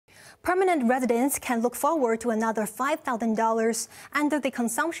Permanent residents can look forward to another $5,000 under the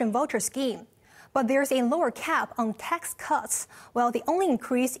consumption voucher scheme. But there's a lower cap on tax cuts, while the only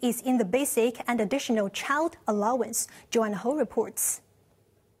increase is in the basic and additional child allowance. Joanna Ho reports.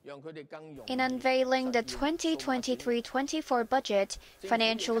 In unveiling the 2023-24 budget,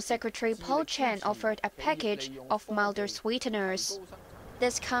 Financial Secretary Paul Chan offered a package of milder sweeteners.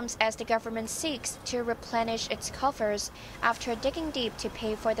 This comes as the government seeks to replenish its coffers after digging deep to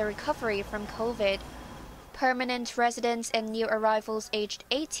pay for the recovery from COVID. Permanent residents and new arrivals aged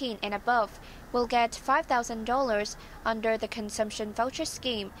 18 and above will get $5,000 under the consumption voucher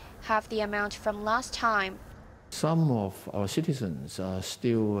scheme, half the amount from last time. Some of our citizens are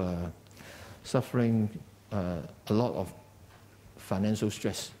still suffering a lot of financial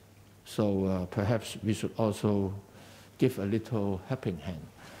stress, so perhaps we should also give a little helping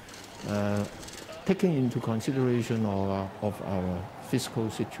hand. Taking into consideration of our fiscal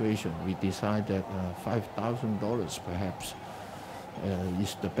situation, we decided that $5,000 perhaps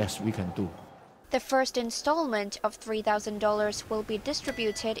is the best we can do. The first installment of $3,000 will be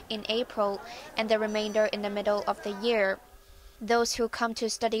distributed in April and the remainder in the middle of the year. Those who come to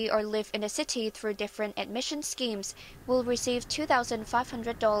study or live in the city through different admission schemes will receive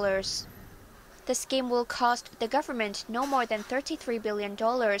 $2,500. The scheme will cost the government no more than $33 billion,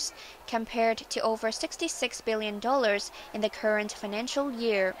 compared to over $66 billion in the current financial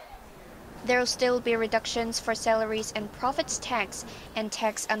year. There will still be reductions for salaries and profits tax and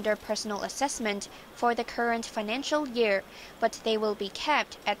tax under personal assessment for the current financial year, but they will be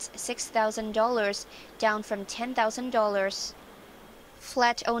capped at $6,000, down from $10,000.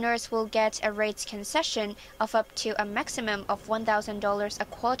 Flat owners will get a rates concession of up to a maximum of $1,000 a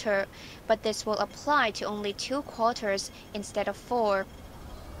quarter, but this will apply to only 2 quarters instead of 4.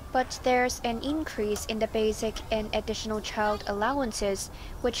 But there's an increase in the basic and additional child allowances,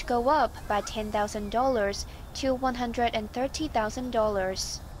 which go up by $10,000 to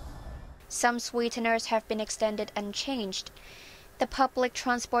 $130,000. Some sweeteners have been extended unchanged. The public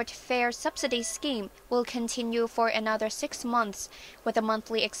transport fare subsidy scheme will continue for another 6 months, with the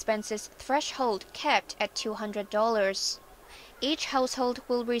monthly expenses threshold capped at $200. Each household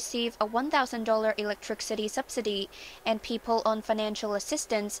will receive a $1,000 electricity subsidy, and people on financial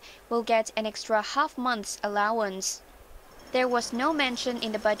assistance will get an extra half-month's allowance. There was no mention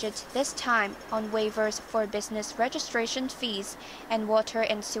in the budget this time on waivers for business registration fees and water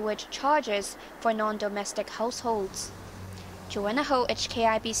and sewage charges for non-domestic households. Joanna Ho,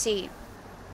 HKIBC.